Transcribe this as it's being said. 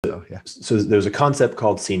So there's a concept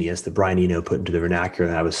called Scenius that Brian Eno put into the vernacular,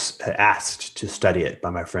 and I was asked to study it by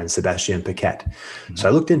my friend Sebastian Paquette. So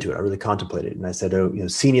I looked into it. I really contemplated it, and I said, "Oh,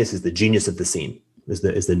 Scenius is the genius of the scene." Is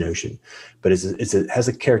the notion, but it has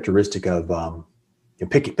a characteristic of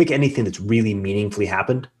pick anything that's really meaningfully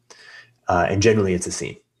happened, and generally it's a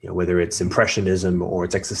scene. Whether it's impressionism or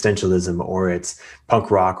it's existentialism or it's punk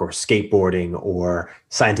rock or skateboarding or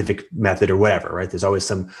scientific method or whatever, right? There's always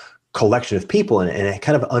some collection of people, and it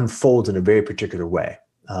kind of unfolds in a very particular way,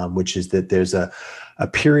 which is that there's a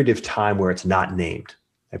period of time where it's not named,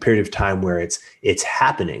 a period of time where it's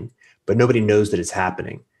happening, but nobody knows that it's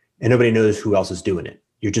happening, and nobody knows who else is doing it.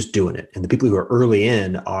 You're just doing it, and the people who are early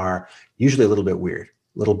in are usually a little bit weird,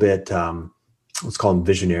 a little bit let's call them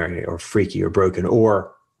visionary or freaky or broken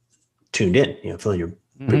or tuned in.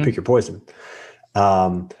 Pick your poison.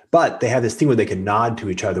 But they have this thing where they can nod to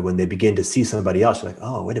each other when they begin to see somebody else. You're like,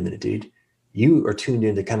 oh, wait a minute, dude. You are tuned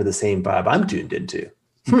into kind of the same vibe I'm tuned into.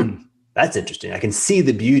 That's interesting. I can see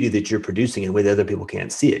the beauty that you're producing in a way that other people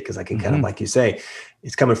can't see it, because I can kind of, like you say,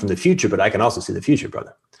 it's coming from the future, but I can also see the future,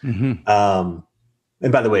 brother.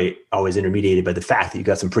 And by the way, always intermediated by the fact that you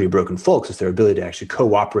got some pretty broken folks, is their ability to actually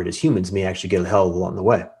cooperate as humans may actually get a hell of a lot in the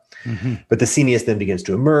way. But the Scenius then begins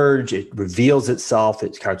to emerge. It reveals itself.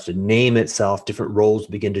 It starts to name itself. Different roles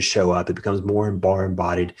begin to show up. It becomes more and more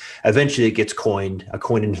embodied. Eventually, it gets coined. A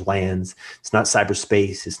coin into lands. It's not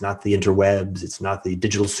cyberspace. It's not the interwebs. It's not the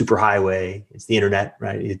digital superhighway. It's the internet,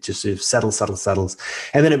 right? It just sort of settles.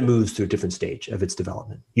 And then it moves through a different stage of its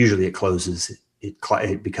development. Usually it closes.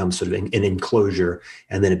 It becomes sort of an enclosure,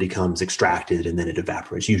 and then it becomes extracted, and then it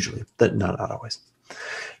evaporates, usually, but not always.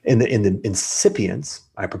 In the incipients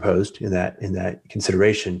I proposed in that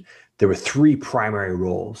consideration, there were three primary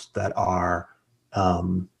roles that are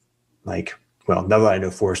now that I know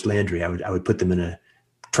Forrest Landry, I would put them in a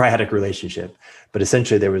triadic relationship. But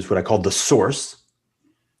essentially there was what I called the source.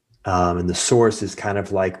 And the source is kind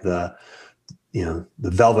of like the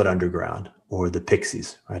Velvet Underground or the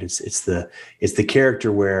Pixies, right? It's the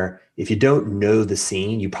character where if you don't know the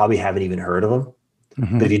scene, you probably haven't even heard of them.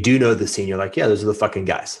 But if you do know the scene, you're like, yeah, those are the fucking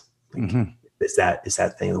guys. It's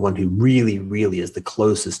that thing, the one who really, really is the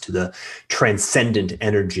closest to the transcendent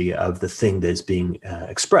energy of the thing that's being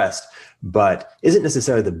expressed, but isn't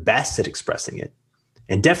necessarily the best at expressing it,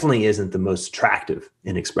 and definitely isn't the most attractive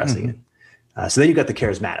in expressing it. So then you've got the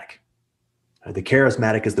charismatic. The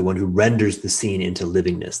charismatic is the one who renders the scene into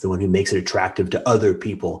livingness, the one who makes it attractive to other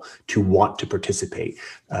people to want to participate,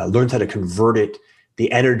 learns how to convert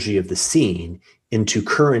the energy of the scene into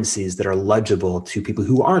currencies that are legible to people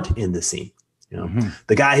who aren't in the scene.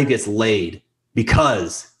 The guy who gets laid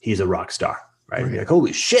because he's a rock star, right? You're like,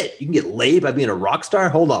 holy shit, you can get laid by being a rock star?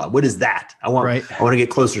 Hold on, what is that? I want to get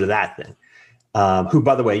closer to that thing. Who,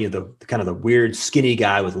 by the way, the kind of the weird skinny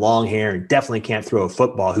guy with long hair and definitely can't throw a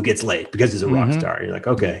football who gets laid because he's a rock star. You're like,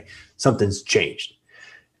 okay, something's changed.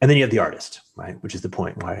 And then you have the artist, right? Which is the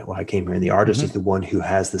point why I came here. And the artist is the one who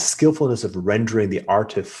has the skillfulness of rendering the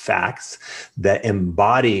artifacts that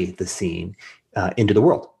embody the scene into the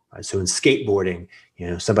world. Right? So in skateboarding,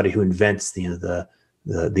 somebody who invents the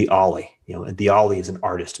ollie, and the ollie is an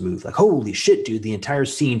artist move. Like, holy shit, dude, the entire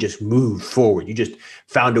scene just moved forward. You just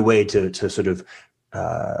found a way to sort of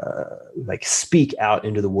speak out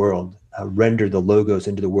into the world, render the logos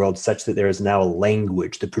into the world such that there is now a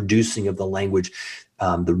language, the producing of the language,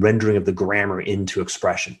 the rendering of the grammar into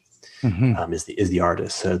expression is the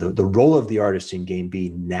artist. So the role of the artist in Game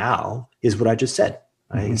B now is what I just said,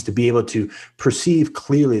 right? Is to be able to perceive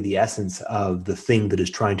clearly the essence of the thing that is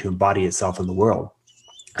trying to embody itself in the world,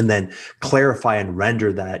 and then clarify and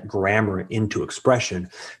render that grammar into expression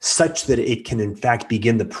such that it can in fact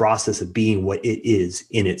begin the process of being what it is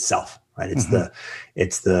in itself, right?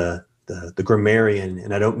 It's the grammarian,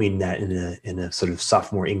 and I don't mean that in a sort of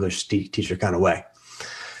sophomore English teacher kind of way.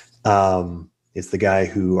 It's the guy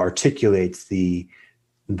who articulates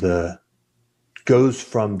goes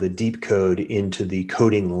from the deep code into the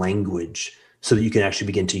coding language so that you can actually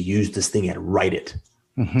begin to use this thing and write it.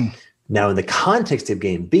 Now, in the context of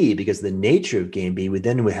Game B, because of the nature of Game B, we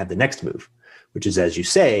have the next move, which is, as you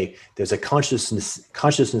say, there's a consciousness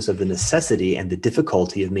of the necessity and the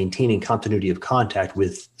difficulty of maintaining continuity of contact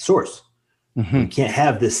with source. You can't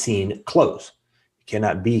have this scene close. It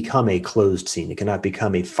cannot become a closed scene. It cannot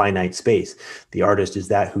become a finite space. The artist is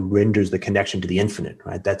that who renders the connection to the infinite,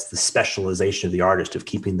 right? That's the specialization of the artist, of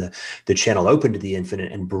keeping the channel open to the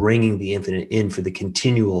infinite and bringing the infinite in for the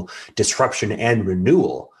continual disruption and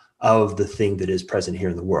renewal of the thing that is present here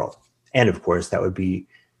in the world. And of course, that would be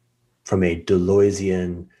from a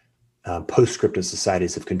Deleuzian postscriptive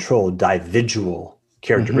societies of control, dividual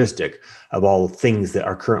characteristic of all things that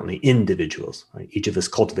are currently individuals. Right? Each of us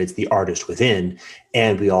cultivates the artist within,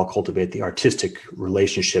 and we all cultivate the artistic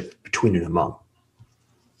relationship between and among.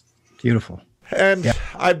 Beautiful. And yeah.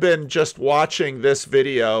 I've been just watching this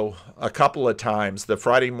video a couple of times, the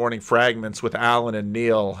Friday Morning Fragments with Alan and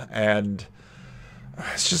Neil, and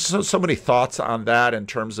it's just so many thoughts on that in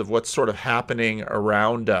terms of what's sort of happening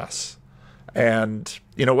around us. And,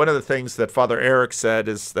 you know, one of the things that Father Eric said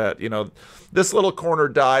is that, you know, this little corner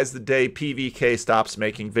dies the day PVK stops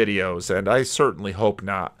making videos, and I certainly hope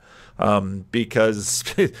not. Because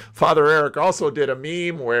Father Eric also did a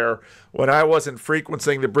meme where when I wasn't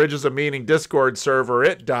frequenting the Bridges of Meaning Discord server,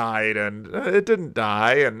 it died, and it didn't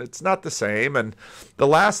die, and it's not the same. And the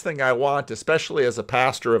last thing I want, especially as a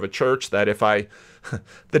pastor of a church, that if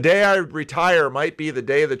the day I retire might be the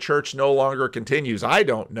day the church no longer continues. I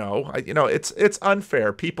don't know. You know, it's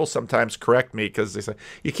unfair. People sometimes correct me because they say,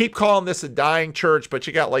 you keep calling this a dying church, but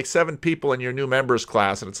you got like 7 people in your new members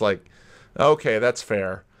class, and it's like, okay, that's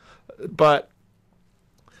fair. But,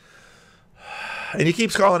 and he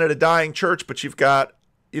keeps calling it a dying church, but you've got,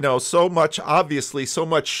 you know, so much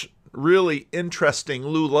really interesting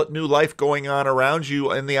new life going on around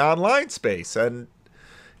you in the online space. And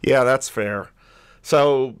yeah, that's fair.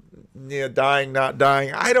 So, yeah, dying, not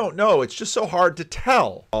dying, I don't know. It's just so hard to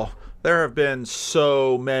tell. There have been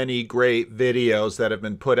so many great videos that have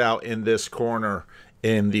been put out in this corner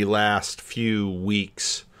in the last few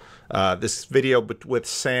weeks. This video with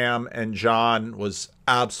Sam and John was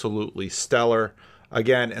absolutely stellar.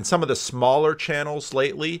 Again, and some of the smaller channels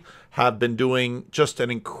lately have been doing just an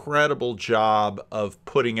incredible job of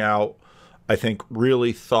putting out, I think,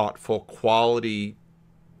 really thoughtful, quality,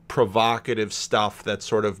 provocative stuff that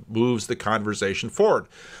sort of moves the conversation forward.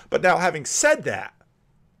 But now, having said that,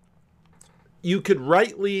 you could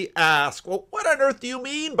rightly ask, well, what on earth do you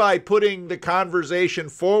mean by putting the conversation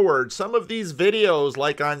forward? Some of these videos,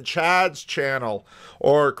 like on Chad's channel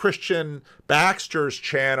or Christian Baxter's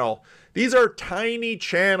channel, these are tiny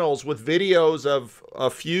channels with videos of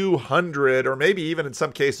a few hundred, or maybe even in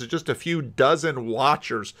some cases just a few dozen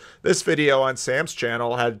watchers. This video on Sam's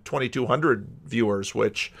channel had 2,200 viewers,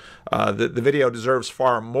 which the video deserves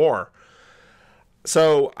far more.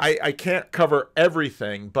 So I can't cover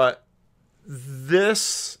everything, but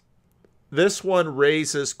this one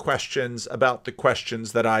raises questions about the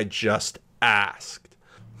questions that I just asked.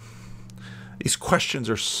 These questions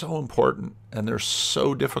are so important, and they're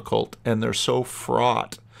so difficult, and they're so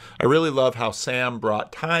fraught. I really love how Sam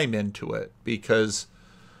brought time into it, because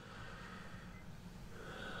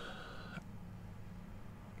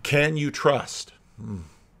can you trust?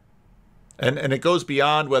 And it goes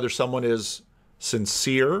beyond whether someone is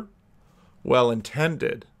sincere,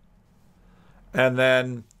 well-intended. And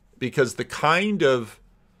then, because the kind of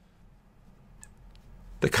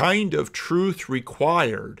truth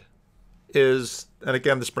required is, and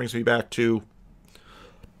again, this brings me back to,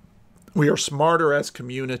 we are smarter as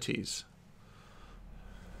communities.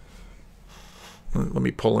 Let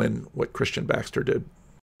me pull in what Christian Baxter did.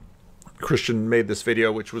 Christian made this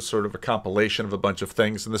video, which was sort of a compilation of a bunch of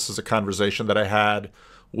things. And this is a conversation that I had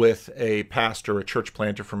with a pastor, a church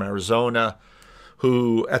planter from Arizona,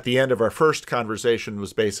 who at the end of our first conversation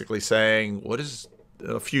was basically saying,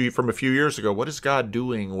 from a few years ago, what is God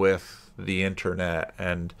doing with the internet?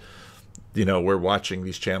 And, you know, we're watching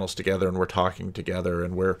these channels together, and we're talking together,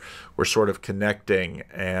 and we're sort of connecting,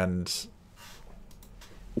 and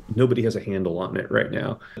nobody has a handle on it right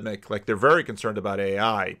now. Like, they're very concerned about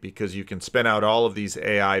AI, because you can spin out all of these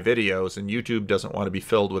AI videos, and YouTube doesn't want to be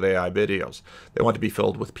filled with AI videos. They want to be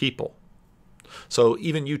filled with people. So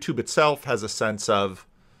even YouTube itself has a sense of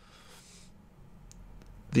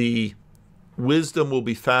the wisdom will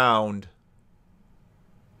be found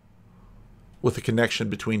with the connection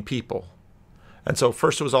between people. And so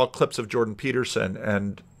first it was all clips of Jordan Peterson.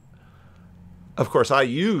 And of course I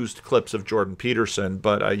used clips of Jordan Peterson,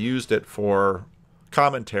 but I used it for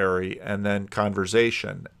commentary and then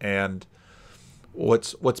conversation. And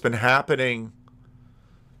what's been happening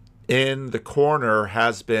in the corner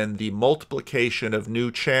has been the multiplication of new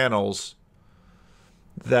channels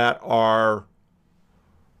that are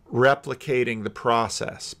replicating the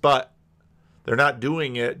process. But they're not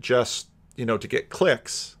doing it just, you know, to get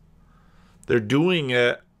clicks. They're doing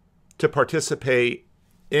it to participate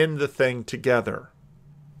in the thing together.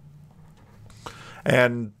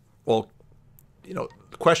 And, well, you know,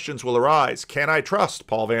 questions will arise. Can I trust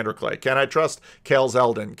Paul Vanderklay? Can I trust Cal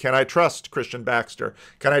Zeldin? Can I trust Christian Baxter?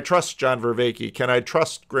 Can I trust John Vervaeke? Can I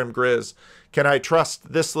trust Grim Grizz? Can I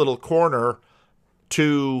trust this little corner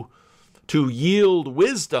to yield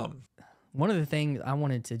wisdom? One of the things I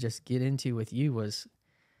wanted to just get into with you was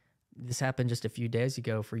this happened just a few days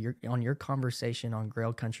ago on your conversation on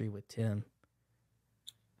Grail Country with Tim.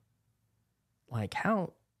 Like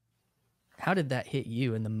how did that hit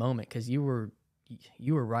you in the moment? Because you were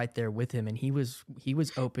right there with him, and he was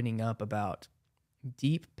opening up about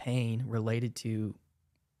deep pain related to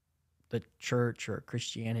the church or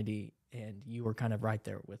Christianity, and you were kind of right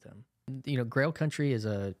there with him. You know, Grail Country is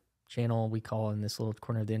a channel we call in this little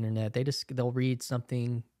corner of the internet. They'll read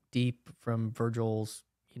something deep from Virgil's,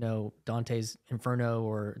 Dante's Inferno,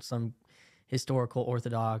 or some historical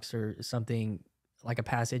orthodox, or something like a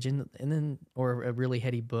passage, and then or a really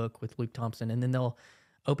heady book with Luke Thompson, and then they'll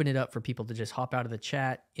open it up for people to just hop out of the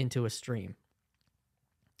chat into a stream.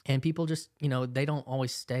 And people just, they don't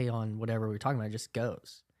always stay on whatever we're talking about. It just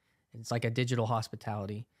goes. It's like a digital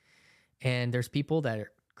hospitality. And there's people that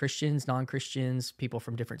are Christians, non-Christians, people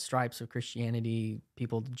from different stripes of Christianity,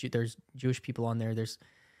 there's Jewish people on there.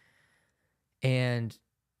 And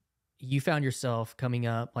you found yourself coming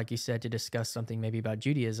up, like you said, to discuss something maybe about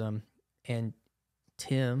Judaism. And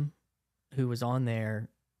Tim, who was on there,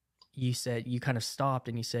 you said, you kind of stopped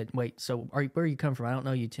and you said, wait, so where are you coming from? I don't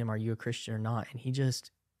know you, Tim. Are you a Christian or not? And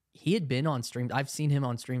he had been on streams. I've seen him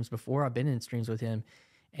on streams before. I've been in streams with him.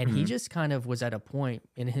 And he just kind of was at a point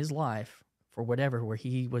in his life, for whatever, where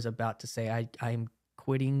he was about to say, I'm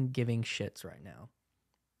quitting giving shits right now.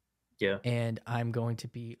 Yeah. And I'm going to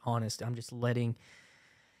be honest. I'm just letting.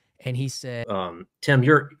 And he said, Tim,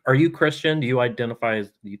 are you Christian? Do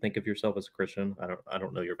you think of yourself as a Christian? I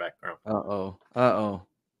don't know your background.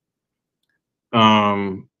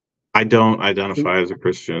 I don't identify as a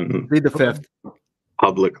Christian. Read the fifth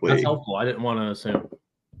Publicly. That's helpful. I didn't want to assume.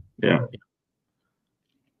 Yeah.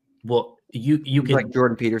 Well, you can, like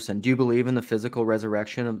Jordan Peterson. Do you believe in the physical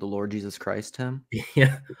resurrection of the Lord Jesus Christ, Tim?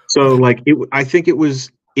 Yeah. So I think it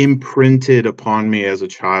was imprinted upon me as a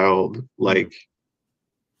child, like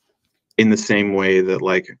in the same way that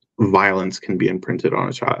like violence can be imprinted on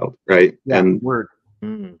a child, right? Yeah, and word.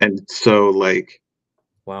 And so like,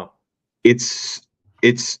 wow, it's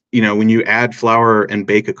when you add flour and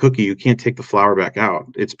bake a cookie, you can't take the flour back out.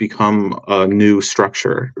 It's become a new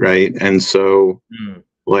structure, right? And so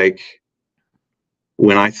like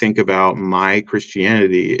when I think about my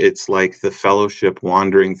Christianity, it's like the fellowship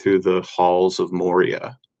wandering through the halls of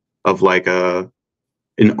Moria, of like an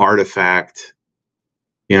artifact,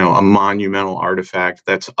 a monumental artifact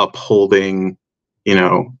that's upholding,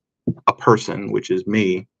 a person, which is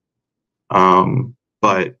me.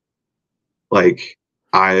 But like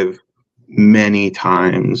I've many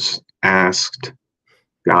times asked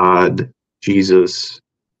God, Jesus,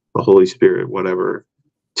 the Holy Spirit, whatever,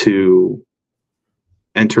 to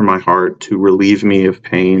enter my heart, to relieve me of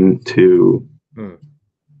pain, to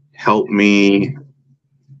help me.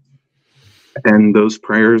 And those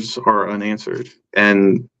prayers are unanswered.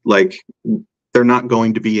 And like, they're not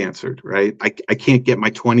going to be answered, right? I can't get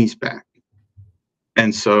my 20s back.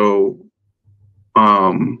 And so,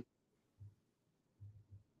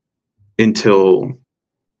 until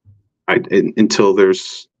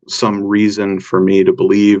there's some reason for me to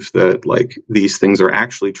believe that like these things are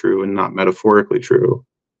actually true and not metaphorically true,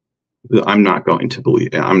 I'm not going to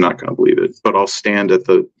believe it, but I'll stand at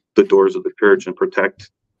the doors of the church and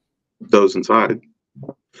protect those inside.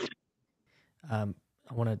 I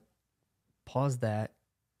want to pause that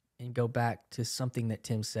and go back to something that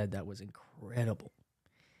Tim said that was incredible.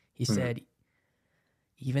 He said,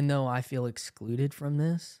 even though I feel excluded from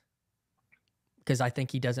this, because I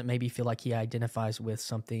think he doesn't maybe feel like he identifies with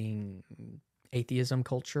something atheism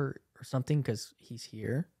culture or something, because he's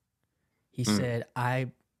here. He said,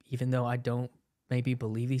 even though I don't maybe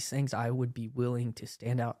believe these things, I would be willing to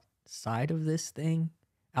stand outside of this thing,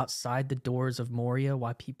 outside the doors of Moria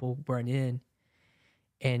while people run in,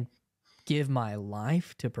 and give my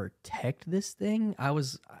life to protect this thing.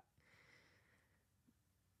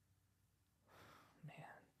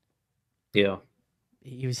 Yeah.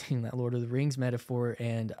 He was using that Lord of the Rings metaphor,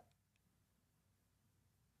 and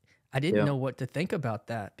I didn't know what to think about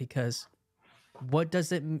that, because what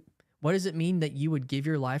does it mean that you would give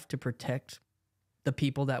your life to protect the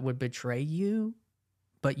people that would betray you,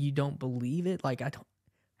 but you don't believe it? Like,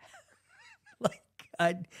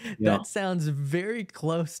 that sounds very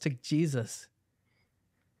close to Jesus.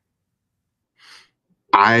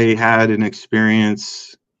 I had an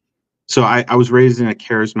experience. So I was raised in a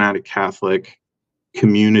charismatic Catholic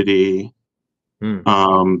community,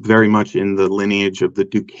 very much in the lineage of the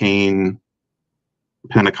Duquesne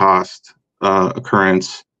Pentecost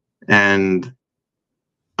occurrence. And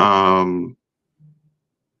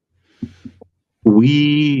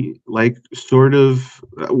we like sort of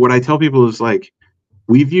what I tell people is like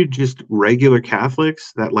we viewed just regular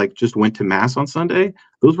Catholics that like just went to mass on Sunday.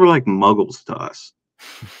 Those were like muggles to us.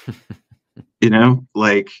 You know,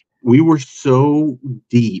 like we were so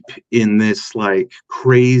deep in this like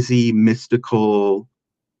crazy mystical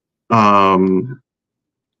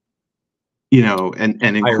you know, and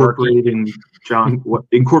incorporating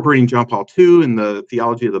incorporating John Paul II and the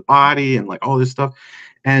theology of the body and like all this stuff.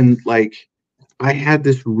 And like I had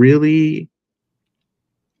this really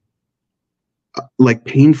like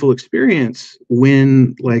painful experience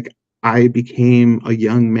when like I became a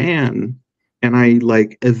young man and I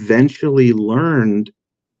like eventually learned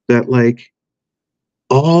that like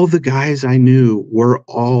all the guys I knew were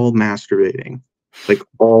all masturbating like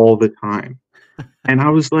all the time. And I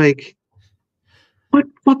was like, what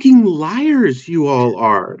fucking liars you all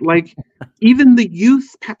are. Like even the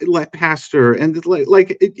youth pastor and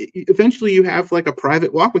eventually you have like a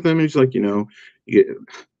private walk with him and he's like, you know,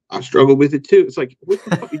 I struggle with it too. It's like, what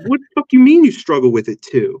the fuck you mean you struggle with it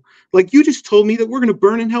too? Like you just told me that we're going to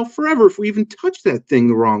burn in hell forever if we even touch that thing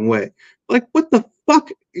the wrong way. Like what the fuck?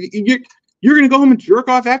 You're going to go home and jerk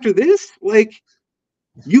off after this? Like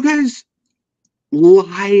you guys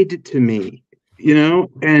lied to me, you know?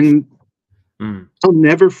 And I'll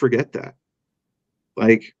never forget that.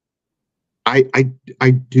 Like, I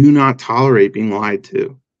do not tolerate being lied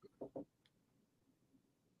to.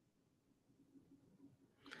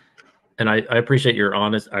 And I appreciate your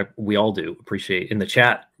honest. We all do appreciate in the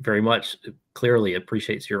chat very much. Clearly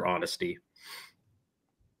appreciates your honesty,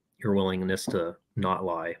 your willingness to not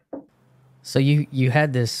lie. So you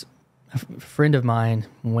had this friend of mine.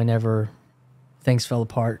 Whenever things fell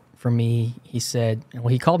apart for me, he said, well,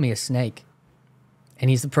 he called me a snake. And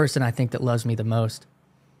he's the person I think that loves me the most.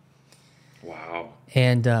 Wow.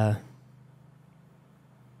 And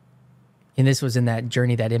this was in that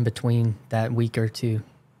journey, that in between that week or two.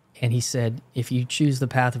 And he said, if you choose the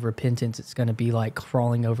path of repentance, it's going to be like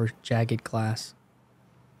crawling over jagged glass.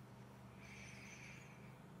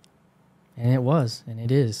 And it was, and it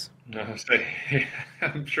is.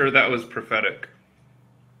 I'm sure that was prophetic.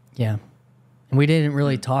 Yeah. And we didn't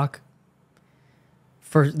really talk.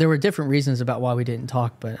 There were different reasons about why we didn't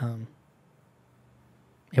talk, but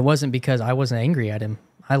it wasn't because I wasn't angry at him.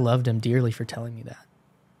 I loved him dearly for telling me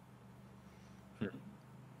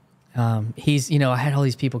that. He's, you know, I had all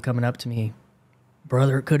these people coming up to me,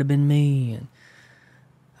 brother, it could have been me,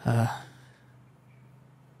 and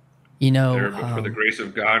you know, there, but for the grace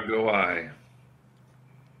of God go I.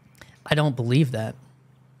 I don't believe that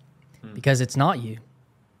because it's not you,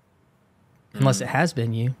 unless it has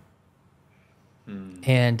been you.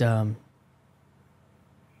 And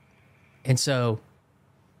so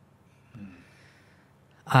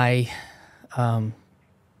I,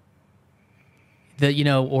 you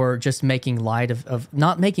know, or just making light of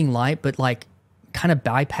not making light, but like kind of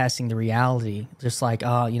bypassing the reality, just like,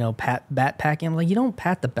 you know, backpacking. I'm like, you don't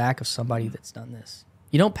pat the back of somebody that's done this.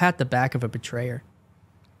 You don't pat the back of a betrayer.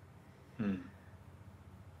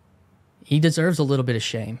 He deserves a little bit of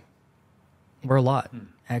shame, or a lot,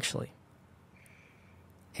 actually.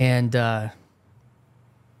 And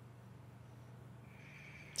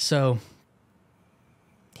so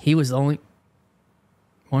he was one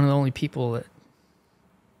of the only people that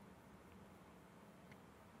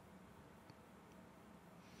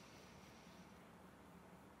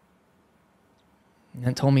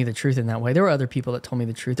told me the truth in that way. There were other people that told me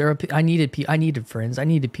the truth. I needed friends. I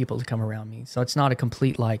needed people to come around me. So it's not a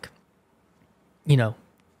complete like, you know,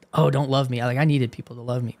 oh, don't love me. I needed people to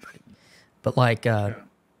love me, but like,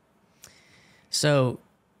 so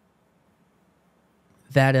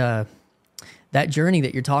that journey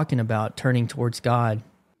that you're talking about, turning towards God,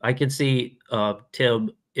 I can see,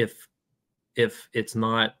 Tim, if it's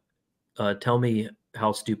not, tell me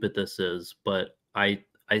how stupid this is, but I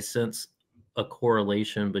sense a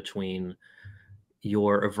correlation between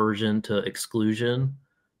your aversion to exclusion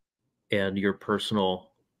and your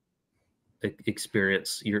personal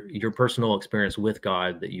experience, your personal experience with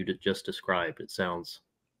God that you just described. It sounds,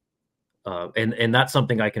 and that's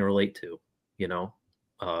something I can relate to. You know,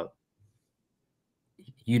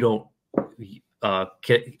 you don't.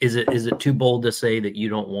 Is it too bold to say that you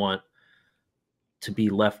don't want to be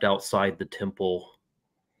left outside the temple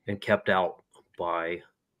and kept out by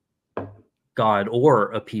God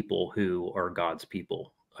or a people who are God's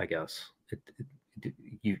people? I guess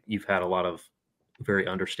you've had a lot of very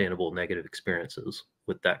understandable negative experiences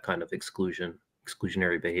with that kind of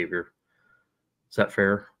exclusionary behavior. Is that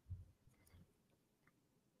fair?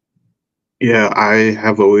 Yeah, I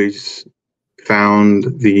have always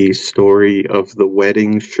found the story of the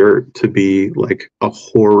wedding shirt to be like a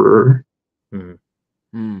horror.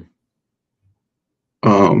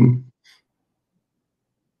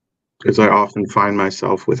 Because I often find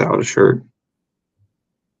myself without a shirt.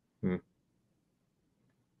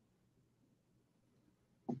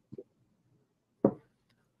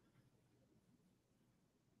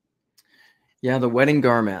 Yeah, the wedding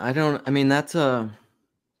garment. I mean, it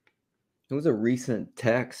was a recent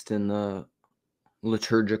text in the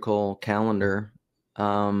liturgical calendar.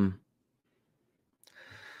 I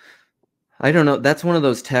don't know. That's one of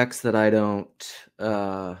those texts that I don't,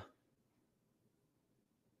 I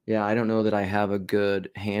don't know that I have a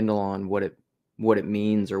good handle on what it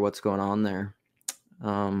means or what's going on there.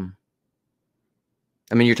 I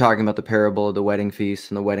mean, you're talking about the parable of the wedding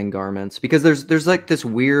feast and the wedding garments, because there's like this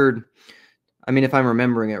weird, I mean, if I'm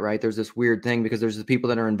remembering it right, there's this weird thing because there's the people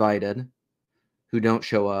that are invited who don't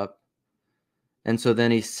show up. And so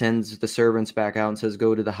then he sends the servants back out and says,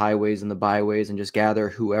 go to the highways and the byways and just gather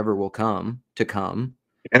whoever will come.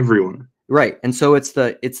 Everyone. Right. And so it's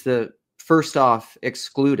the first off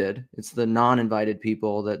excluded. It's the non-invited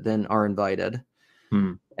people that then are invited.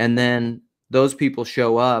 And then those people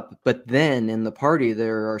show up. But then in the party,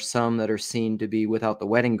 there are some that are seen to be without the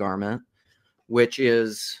wedding garment, which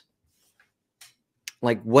is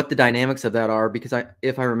like what the dynamics of that are. Because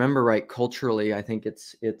if I remember right, culturally, I think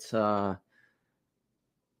it's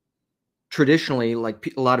traditionally,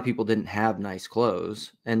 like a lot of people didn't have nice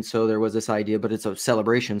clothes. And so there was this idea, but it's a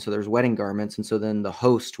celebration. So there's wedding garments. And so then the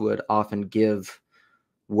host would often give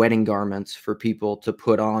wedding garments for people to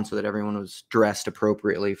put on so that everyone was dressed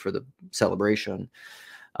appropriately for the celebration.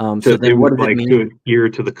 So then what does it mean? To adhere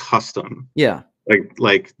to the custom. Yeah.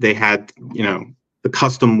 Like they had, the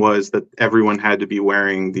custom was that everyone had to be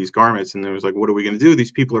wearing these garments. And there was like, what are we going to do?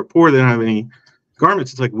 These people are poor. They don't have any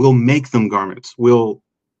garments. It's like, we'll make them garments. We'll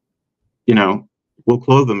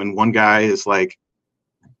clothe them. And one guy is like,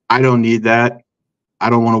 I don't need that. I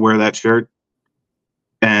don't want to wear that shirt.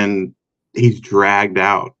 And he's dragged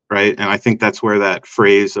out, right? And I think that's where that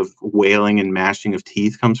phrase of wailing and gnashing of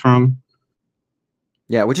teeth comes from.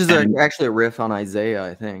 Yeah, which is actually a riff on Isaiah,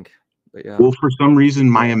 I think. But yeah. Well, for some reason,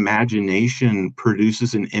 my imagination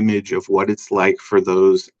produces an image of what it's like for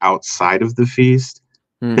those outside of the feast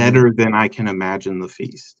better than I can imagine the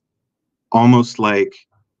feast. Almost like...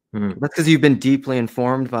 That's because you've been deeply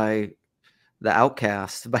informed by the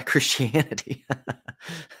outcast, by Christianity.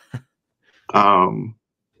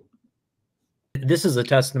 This is a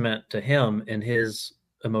testament to him and his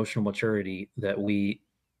emotional maturity that we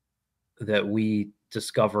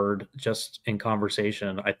discovered just in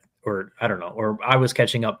conversation. I don't know, or I was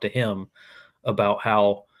catching up to him about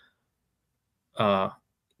how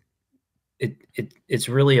it's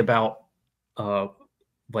really about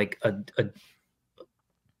like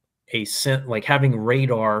like having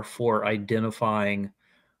radar for identifying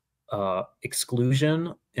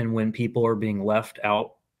exclusion and when people are being left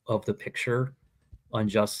out of the picture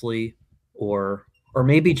unjustly or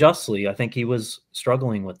maybe justly. I think he was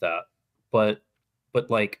struggling with that, but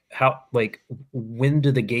like when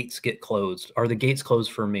do the gates get closed? Are the gates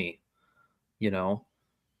closed for me?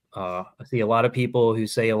 I see a lot of people who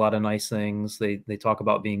say a lot of nice things. They talk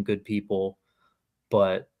about being good people,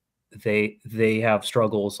 but they have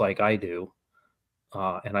struggles like I do.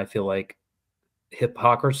 And I feel like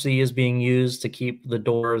hypocrisy is being used to keep the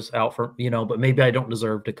doors out for, but maybe I don't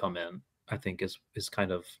deserve to come in, I think is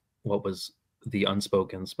kind of what was the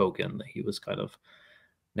unspoken spoken that he was kind of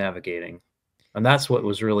navigating. And that's what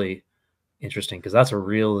was really interesting, because that's a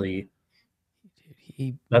really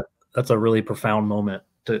that's a really profound moment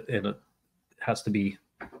and it has to be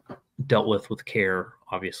dealt with care,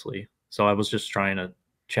 obviously. So I was just trying to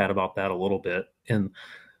chat about that a little bit in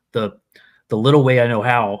the little way I know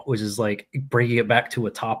how, which is like bringing it back to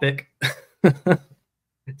a topic,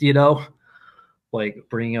 like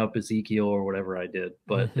bringing up Ezekiel or whatever I did.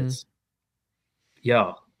 But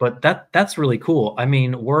but that's really cool. I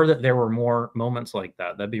mean, there were more moments like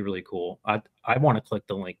that, that'd be really cool. I want to click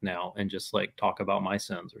the link now and just like talk about my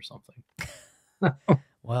sins or something.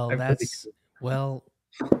 Well,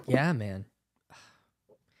 yeah, man.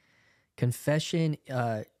 Confession,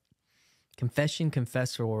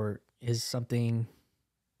 confessor is something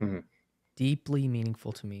deeply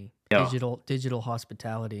meaningful to me. Yeah. Digital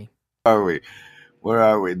hospitality. Where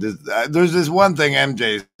are we? There's this one thing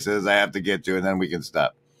MJ says I have to get to, and then we can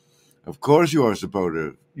stop. Of course you are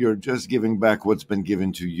supportive. You're just giving back what's been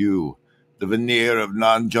given to you. The veneer of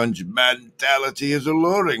non-judgmentality is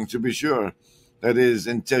alluring, to be sure. That is,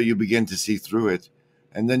 until you begin to see through it.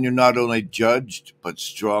 And then you're not only judged, but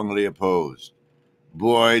strongly opposed.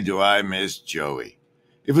 Boy, do I miss Joey.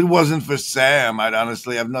 If it wasn't for Sam, I'd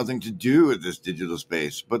honestly have nothing to do with this digital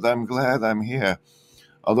space, but I'm glad I'm here.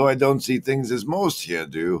 Although I don't see things as most here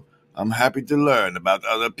do, I'm happy to learn about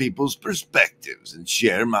other people's perspectives and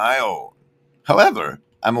share my own. However,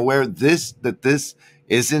 I'm aware that this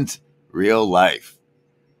isn't real life,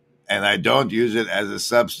 and I don't use it as a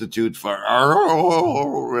substitute for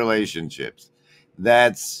our relationships.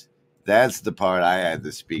 That's the part I had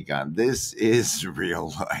to speak on. This is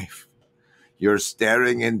real life. You're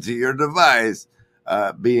staring into your device,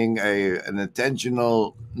 being an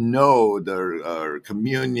attentional node or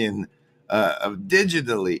communion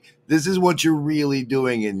digitally. This is what you're really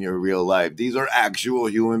doing in your real life. These are actual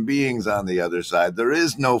human beings on the other side. There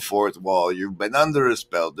is no fourth wall. You've been under a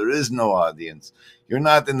spell. There is no audience. You're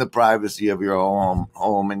not in the privacy of your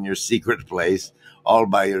home in your secret place all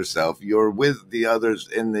by yourself. You're with the others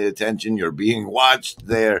in the attention. You're being watched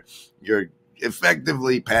there. You're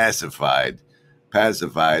effectively pacified,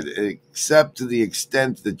 except to the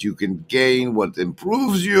extent that you can gain what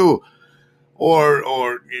improves you,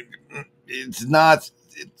 or it's not.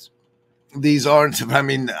 These aren't. I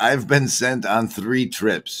mean, I've been sent on 3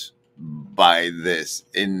 trips by this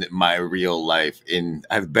in my real life.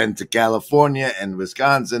 I've been to California and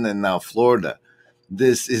Wisconsin and now Florida.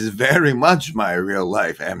 This is very much my real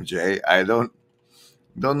life, MJ. I don't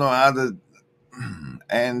know how to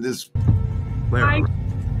end this. Hi,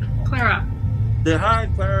 Clara. Hi,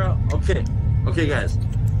 Clara. Okay, guys.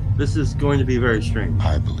 This is going to be very strange.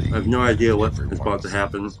 I have no idea what is about to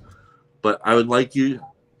happen, but I would like you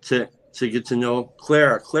to get to know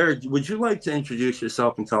Clara. Clara, would you like to introduce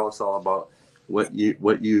yourself and tell us all about why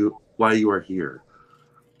you are here?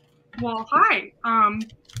 Well, hi.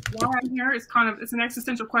 Why I'm here is it's an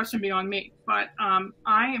existential question beyond me, but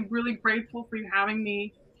I am really grateful for you having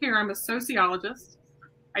me here. I'm a sociologist.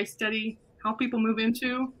 I study how people move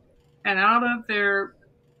into and out of their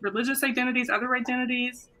religious identities, other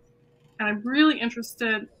identities, and I'm really interested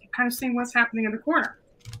in kind of seeing what's happening in the corner.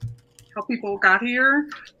 How people got here,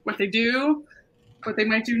 what they do, what they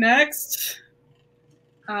might do next.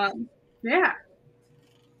 Yeah.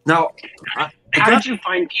 Now, how did you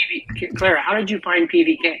find Clara? How did you find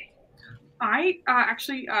PVK? I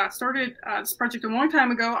actually started this project a long time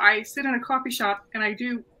ago. I sit in a coffee shop and I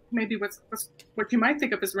do maybe what you might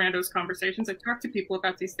think of as randos conversations. I talk to people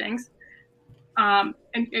about these things. And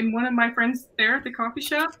one of my friends there at the coffee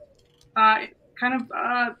shop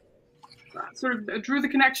sort of drew the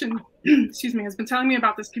connection, excuse me, has been telling me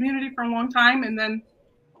about this community for a long time and then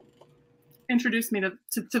introduced me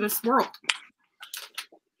to this world.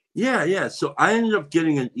 Yeah. So I ended up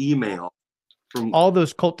getting an email from all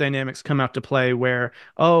those cult dynamics come out to play where,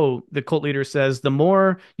 the cult leader says the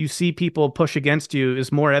more you see people push against you is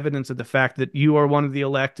more evidence of the fact that you are one of the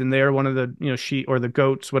elect and they're one of the, sheep or the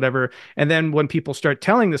goats, whatever. And then when people start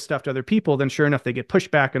telling this stuff to other people, then sure enough, they get pushed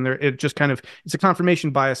back and it's a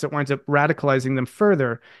confirmation bias that winds up radicalizing them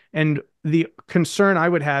further. And the concern I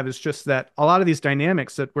would have is just that a lot of these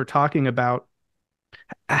dynamics that we're talking about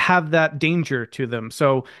have that danger to them.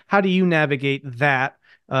 So how do you navigate that?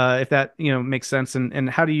 If that makes sense, and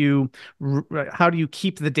how do you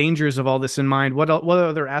keep the dangers of all this in mind? What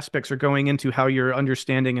other aspects are going into how you're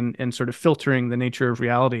understanding and sort of filtering the nature of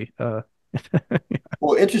reality?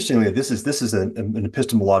 Well, interestingly, this is an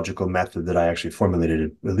epistemological method that I actually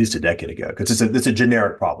formulated at least a decade ago, because it's a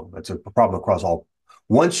generic problem. It's a problem across all.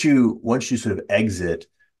 Once you sort of exit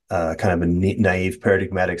kind of a naive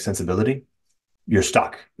paradigmatic sensibility, you're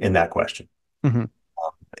stuck in that question, mm-hmm.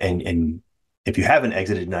 And if you haven't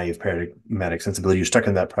exited naive paradigmatic sensibility, you're stuck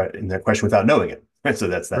in that question without knowing it. Right? So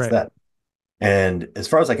that's right. That. And as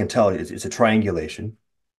far as I can tell, it's a triangulation,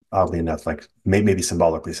 oddly enough, like maybe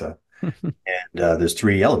symbolically so. And there's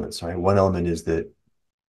 3 elements, right? One element is that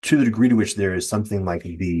to the degree to which there is something like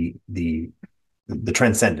the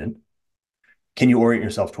transcendent, can you orient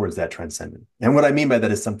yourself towards that transcendent? And what I mean by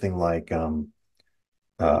that is something like,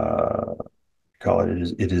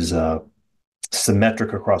 it is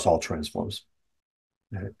symmetric across all transforms.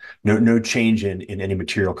 No change in any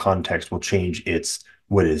material context will change its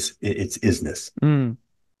isness.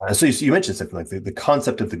 So you mentioned something like the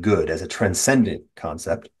concept of the good as a transcendent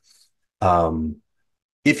concept.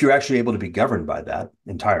 If you're actually able to be governed by that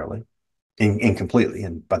entirely and completely,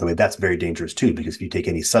 and by the way, that's very dangerous too, because if you take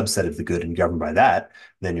any subset of the good and govern by that,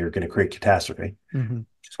 then you're going to create catastrophe. Mm-hmm.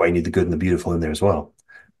 Which is why you need the good and the beautiful in there as well.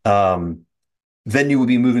 Then you will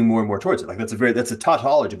be moving more and more towards it. Like that's a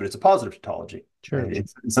tautology, but it's a positive tautology. Sure. Right?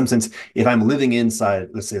 It's, in some sense, if I'm living inside,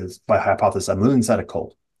 let's say by hypothesis, I'm living inside a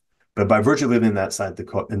cult, but by virtue of living inside that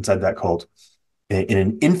cult, in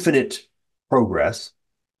an infinite progress,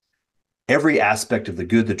 every aspect of the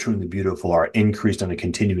good, the true, and the beautiful are increased on a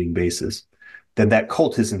continuing basis, then that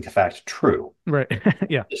cult is in fact true. Right.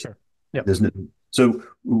 Yeah, sure. Yep. So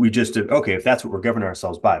we just, okay, if that's what we're governing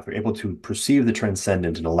ourselves by, if we're able to perceive the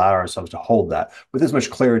transcendent and allow ourselves to hold that with as much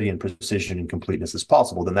clarity and precision and completeness as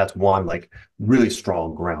possible, then that's one like really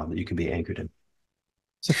strong ground that you can be anchored in.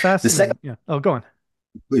 It's a fascinating. The second, yeah. Oh, go on.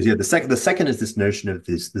 Please, yeah. The second is this notion of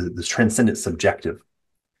this transcendent subjective.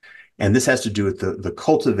 And this has to do with the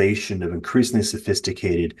cultivation of increasingly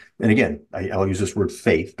sophisticated, and again, I'll use this word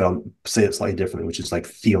faith, but I'll say it slightly differently, which is like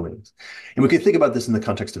feelings. And we can think about this in the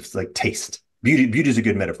context of like taste. Beauty is a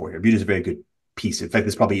good metaphor here. Beauty is a very good piece. In fact,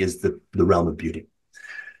 this probably is the realm of beauty.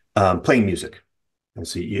 Playing music. And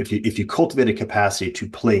so if you cultivate a capacity to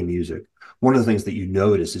play music, one of the things that you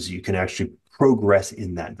notice is you can actually progress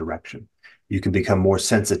in that direction. You can become more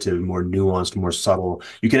sensitive, more nuanced, more subtle.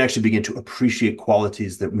 You can actually begin to appreciate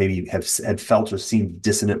qualities that maybe had felt or seemed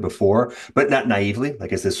dissonant before, but not naively,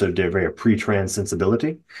 like it's this sort of very pre-trans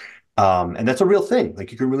sensibility. And that's a real thing.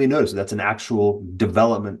 Like you can really notice that's an actual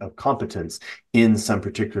development of competence in some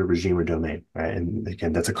particular regime or domain, right? And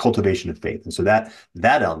again, that's a cultivation of faith. And so that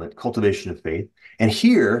element, cultivation of faith. And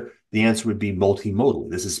here, the answer would be multimodal.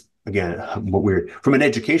 This is, again, what we're, from an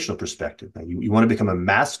educational perspective, you want to become a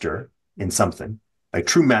master in something, like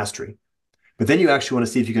true mastery. But then you actually want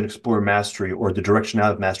to see if you can explore mastery or the direction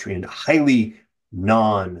out of mastery in highly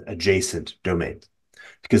non-adjacent domains,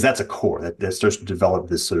 because that's a core that starts to develop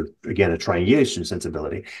this sort of, again, a triangulation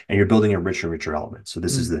sensibility, and you're building a richer and richer element. So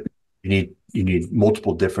this is you need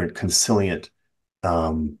multiple different consilient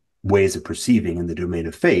ways of perceiving in the domain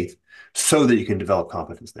of faith so that you can develop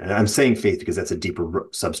competence there. And I'm saying faith because that's a deeper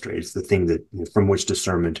substrate. It's the thing that from which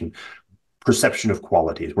discernment and perception of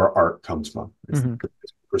qualities, where art comes from. It's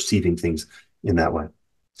perceiving things in that way.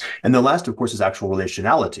 And the last, of course, is actual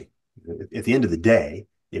relationality. At the end of the day,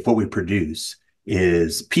 if what we produce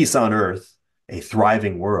is peace on earth, a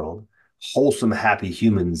thriving world, wholesome, happy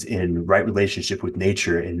humans in right relationship with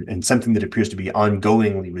nature, and something that appears to be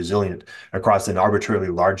ongoingly resilient across an arbitrarily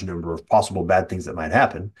large number of possible bad things that might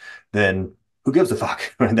happen, then who gives a fuck?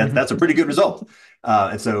 That's a pretty good result.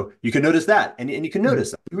 And so you can notice that, and you can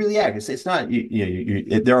notice you really act. It's not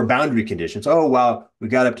there are boundary conditions. Oh wow, we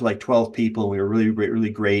got up to like 12 people, and we were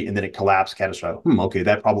really great, and then it collapsed catastrophic. Okay,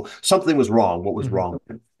 that problem, something was wrong. What was wrong?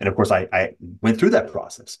 And of course, I went through that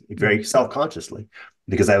process very self-consciously,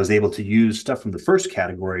 because I was able to use stuff from the first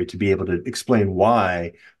category to be able to explain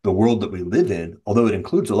why the world that we live in, although it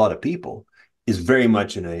includes a lot of people, is very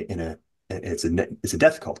much it's a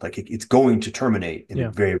death cult. Like it's going to terminate in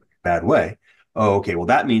a very bad way. Oh, okay. Well,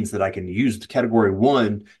 that means that I can use category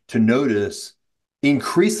 1 to notice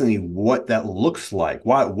increasingly what that looks like.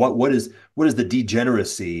 What is the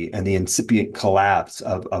degeneracy and the incipient collapse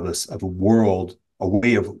of a world, a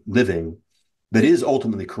way of living that is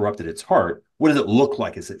ultimately corrupt at its heart? What does it look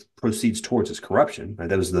like as it proceeds towards its corruption? Right?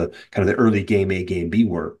 That was the kind of the early game A, game B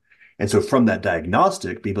work. And so from that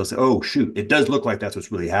diagnostic, people say, oh, shoot, it does look like that's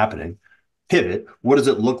what's really happening. Pivot. What does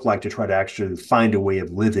it look like to try to actually find a way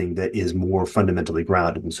of living that is more fundamentally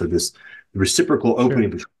grounded? And so this reciprocal opening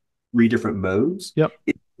between 3 different modes is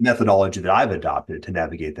the methodology that I've adopted to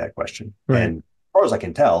navigate that question. Right. And as far as I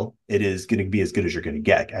can tell, it is going to be as good as you're going to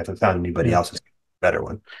get. I haven't found anybody else's better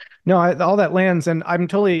one. No, all that lands, and I'm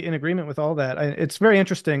totally in agreement with all that. It's very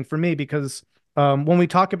interesting for me because when we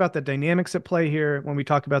talk about the dynamics at play here, when we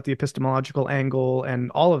talk about the epistemological angle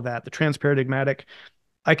and all of that, the transparadigmatic,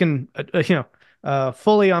 I can,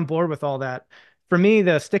 fully on board with all that. For me,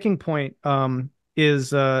 the sticking point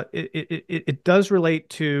is it does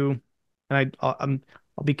relate to, and I'll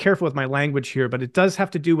be careful with my language here, but it does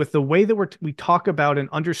have to do with the way that we talk about and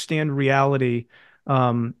understand reality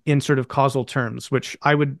in sort of causal terms, which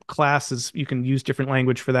I would class as, you can use different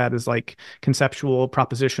language for that, as like conceptual,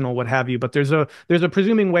 propositional, what have you. But there's a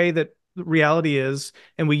presuming way that reality is,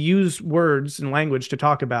 and we use words and language to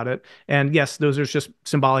talk about it. And yes, those are just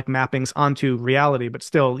symbolic mappings onto reality, but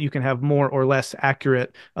still you can have more or less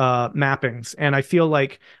accurate mappings. And I feel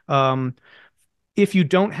like if you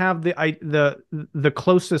don't have the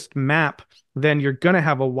closest map, then you're going to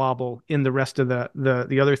have a wobble in the rest of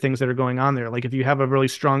the other things that are going on there. Like if you have a really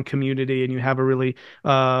strong community and you have a really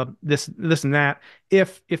this and that,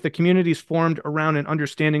 if the community is formed around an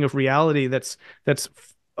understanding of reality that's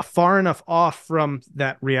far enough off from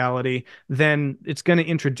that reality, then it's going to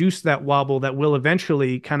introduce that wobble that will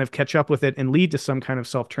eventually kind of catch up with it and lead to some kind of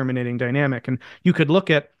self-terminating dynamic. And you could look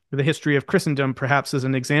at the history of Christendom perhaps as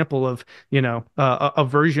an example of, a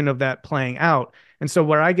version of that playing out. And so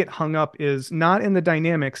where I get hung up is not in the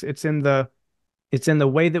dynamics, it's in the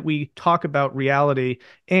way that we talk about reality,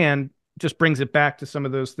 and just brings it back to some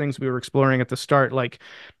of those things we were exploring at the start, like,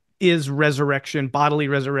 is resurrection, bodily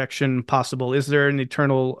resurrection, possible? Is there an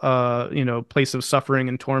eternal, place of suffering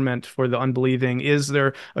and torment for the unbelieving? Is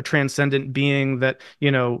there a transcendent being that,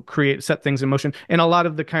 set things in motion? And a lot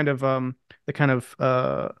of the kind of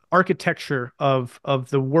architecture of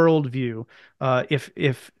the worldview,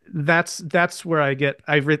 if that's where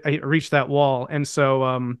I reach that wall. And so,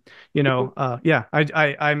 I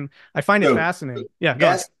find it fascinating. Yeah.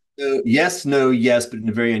 Yes, no, yes, no, yes, but in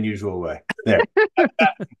a very unusual way. There.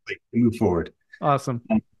 Move forward. Awesome.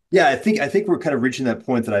 Yeah, I think we're kind of reaching that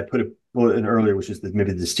point that I put in earlier, which is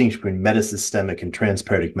maybe the distinction between metasystemic and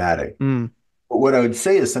transparadigmatic. But what I would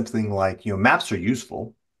say is something like, maps are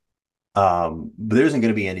useful, but there isn't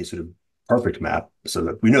going to be any sort of perfect map. So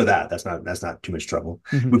that we know that's not too much trouble.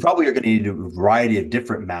 We probably are going to need a variety of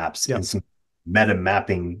different maps and some meta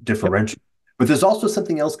mapping differential. But there's also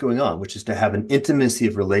something else going on, which is to have an intimacy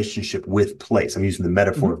of relationship with place. I'm using the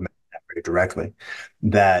metaphor of map very directly,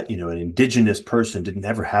 that, an indigenous person didn't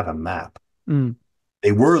ever have a map.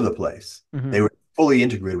 They were the place. They were fully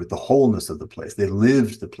integrated with the wholeness of the place. They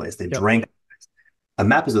lived the place. They drank the place. A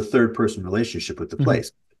map is a third person relationship with the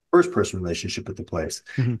place, first person relationship with the place.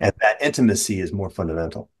 And that intimacy is more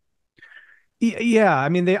fundamental. Yeah, I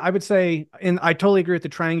mean, I would say, and I totally agree with the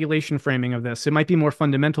triangulation framing of this. It might be more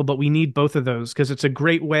fundamental, but we need both of those because it's a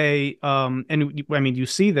great way. And I mean, you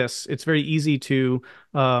see this, it's very easy to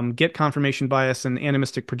get confirmation bias and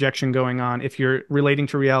animistic projection going on if you're relating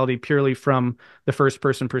to reality purely from the first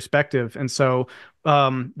person perspective. And so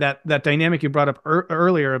that dynamic you brought up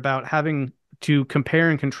earlier about having to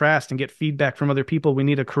compare and contrast and get feedback from other people, we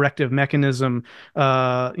need a corrective mechanism, so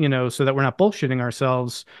that we're not bullshitting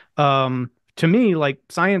ourselves. To me, like,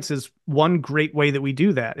 science is one great way that we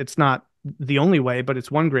do that. It's not the only way, but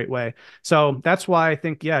it's one great way. So that's why I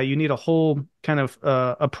think, you need a whole kind of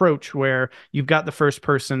approach where you've got the first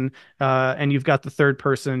person and you've got the third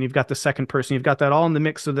person, and you've got the second person. You've got that all in the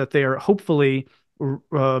mix so that they are hopefully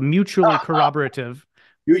mutually corroborative.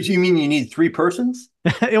 You mean you need three persons?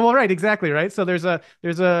 Well, right, exactly, right. So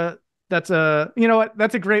that's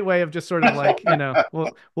a great way of just sort of like,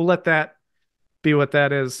 we'll let that be what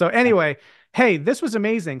that is. So anyway, hey, this was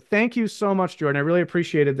amazing. Thank you so much, Jordan. I really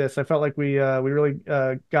appreciated this. I felt like we really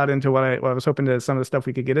got into what I was hoping to, some of the stuff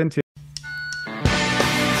we could get into.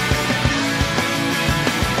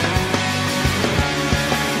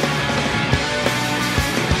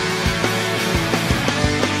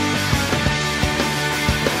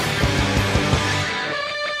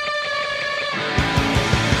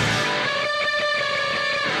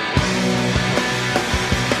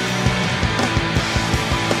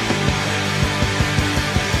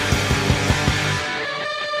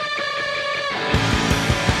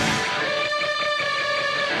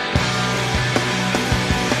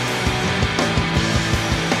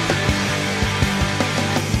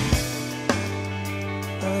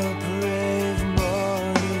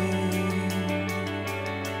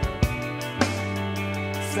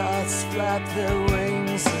 Thoughts flap their way